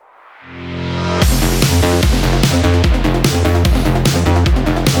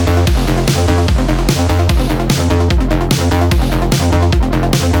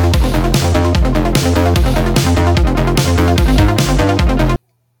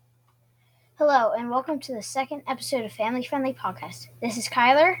Hello, and welcome to the second episode of Family Friendly Podcast. This is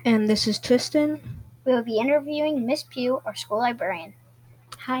Kyler. And this is Tristan. We will be interviewing Miss Pugh, our school librarian.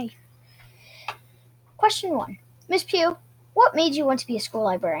 Hi. Question 1. Miss Pugh, what made you want to be a school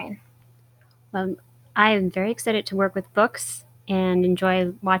librarian? Well, I am very excited to work with books and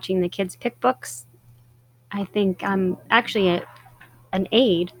enjoy watching the kids pick books. I think I'm actually an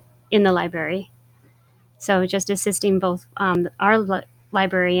aide in the library. So just assisting both our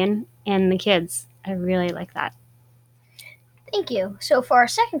librarian and the kids. I really like that. Thank you. So for our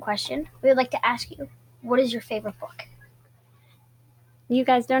second question, we would like to ask you, what is your favorite book? You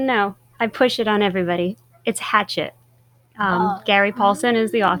guys don't know. I push it on everybody. It's Hatchet. Gary Paulson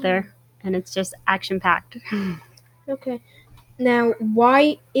is the author, and it's just action-packed. Okay. Now,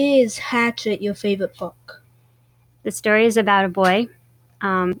 why is Hatchet your favorite book? The story is about a boy.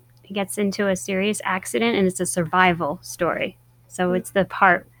 He gets into a serious accident, and it's a survival story. So it's the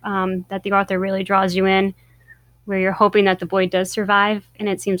part that the author really draws you in, where you're hoping that the boy does survive, and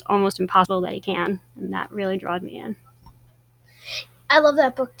it seems almost impossible that he can. And that really drawed me in. I love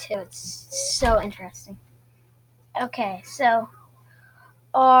that book too. It's so interesting. Okay, so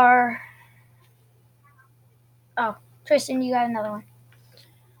Tristan, you got another one.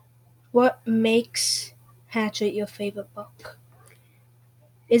 What makes Hatchet your favorite book?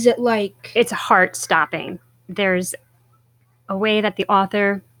 Is it like... It's heart-stopping. There's a way that the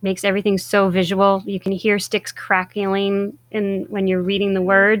author makes everything so visual. You can hear sticks crackling when you're reading the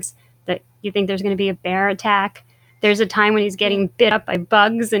words, that you think there's going to be a bear attack. There's a time when he's getting bit up by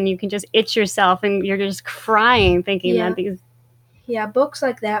bugs and you can just itch yourself and you're just crying thinking that these... Yeah, books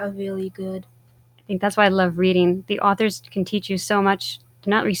like that are really good. I think that's why I love reading. The authors can teach you so much.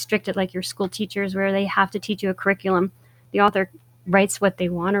 They're not restricted like your school teachers where they have to teach you a curriculum. The author writes what they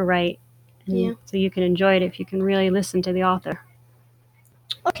want to write. So you can enjoy it if you can really listen to the author.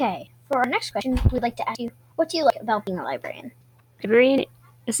 Okay, for our next question, we'd like to ask you, what do you like about being a librarian? Librarian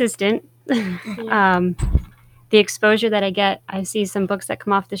assistant. The exposure that I get, I see some books that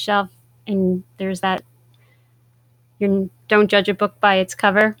come off the shelf, and there's that, you don't judge a book by its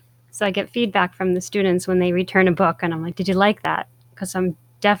cover. So I get feedback from the students when they return a book, and I'm like, did you like that? Because I'm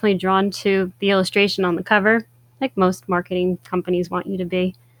definitely drawn to the illustration on the cover, like most marketing companies want you to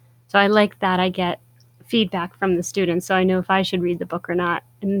be. So I like that I get feedback from the students, so I know if I should read the book or not.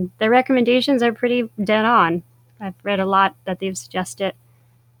 And their recommendations are pretty dead on. I've read a lot that they've suggested.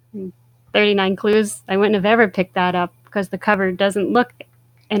 39 Clues, I wouldn't have ever picked that up because the cover doesn't look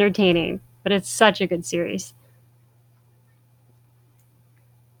entertaining, but it's such a good series.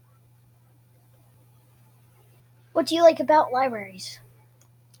 What do you like about libraries?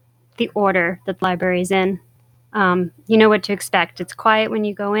 The order that the library's in. You know what to expect. It's quiet when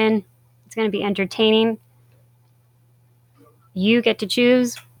you go in. It's going to be entertaining. You get to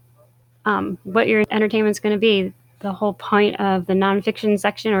choose what your entertainment's going to be. The whole point of the nonfiction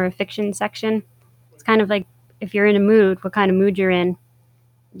section or a fiction section, it's kind of like if you're in a mood, what kind of mood you're in,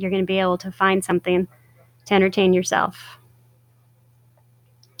 you're going to be able to find something to entertain yourself.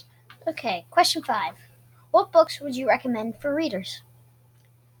 Okay, question 5. What books would you recommend for readers?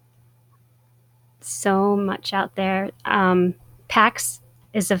 So much out there. Pax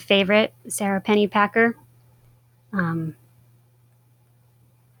is a favorite, Sarah Pennypacker. An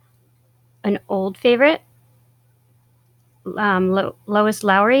old favorite, Lois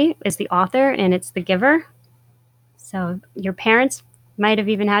Lowry is the author, and it's The Giver. So your parents might have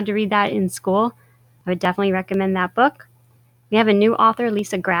even had to read that in school. I would definitely recommend that book. We have a new author,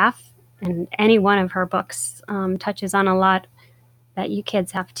 Lisa Graff, and any one of her books touches on a lot that you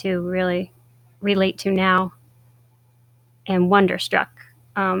kids have to really relate to now. And Wonderstruck.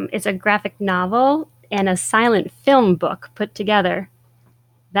 It's a graphic novel and a silent film book put together.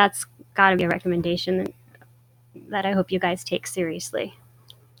 That's got to be a recommendation that I hope you guys take seriously.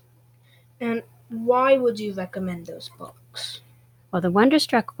 And why would you recommend those books? Well, the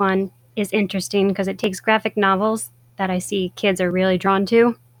Wonderstruck one is interesting because it takes graphic novels that I see kids are really drawn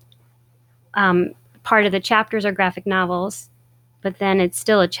to. Part of the chapters are graphic novels, but then it's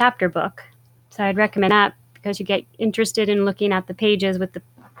still a chapter book. So I'd recommend that because you get interested in looking at the pages with the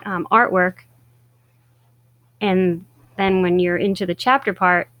artwork. And then when you're into the chapter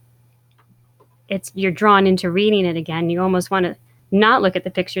part, you're drawn into reading it again. You almost want to not look at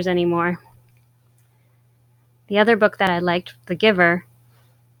the pictures anymore. The other book that I liked, The Giver,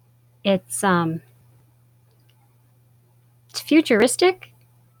 it's futuristic.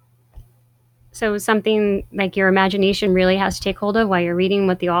 So something like your imagination really has to take hold of while you're reading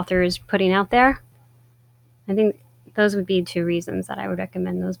what the author is putting out there. I think those would be 2 reasons that I would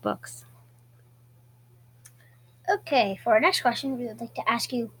recommend those books. Okay, for our next question, we would like to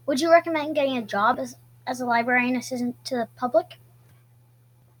ask you, would you recommend getting a job as a librarian assistant to the public?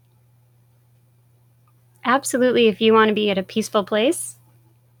 Absolutely, if you want to be at a peaceful place.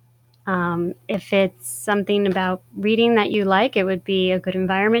 If it's something about reading that you like, it would be a good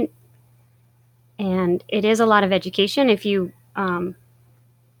environment. And it is a lot of education. If you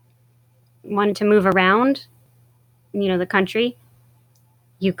wanted to move around, the country,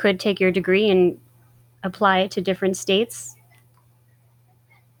 you could take your degree and apply it to different states.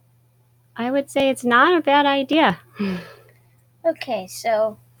 I would say it's not a bad idea. Okay,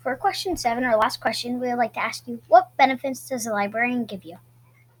 so for question 7, our last question, we would like to ask you, what benefits does a librarian give you?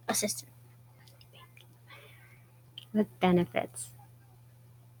 Assistant. With benefits.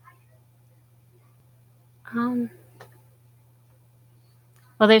 Well,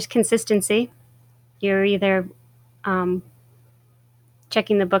 there's consistency. You're either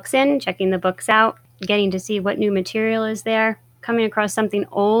checking the books in, checking the books out, getting to see what new material is there, coming across something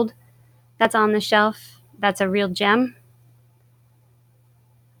old that's on the shelf that's a real gem.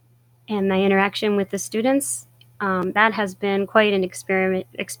 And my interaction with the students, that has been quite an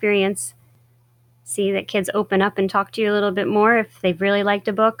experience. See that kids open up and talk to you a little bit more if they've really liked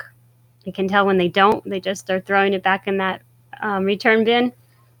a book. You can tell when they don't. They just are throwing it back in that return bin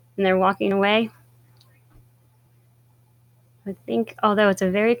and they're walking away. I think, although it's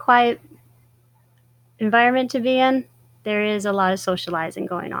a very quiet environment to be in, there is a lot of socializing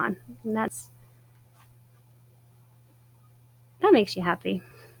going on. And that makes you happy.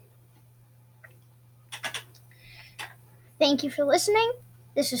 Thank you for listening.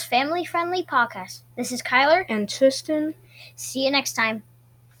 This is Family Friendly Podcast. This is Kyler. And Tristan. See you next time.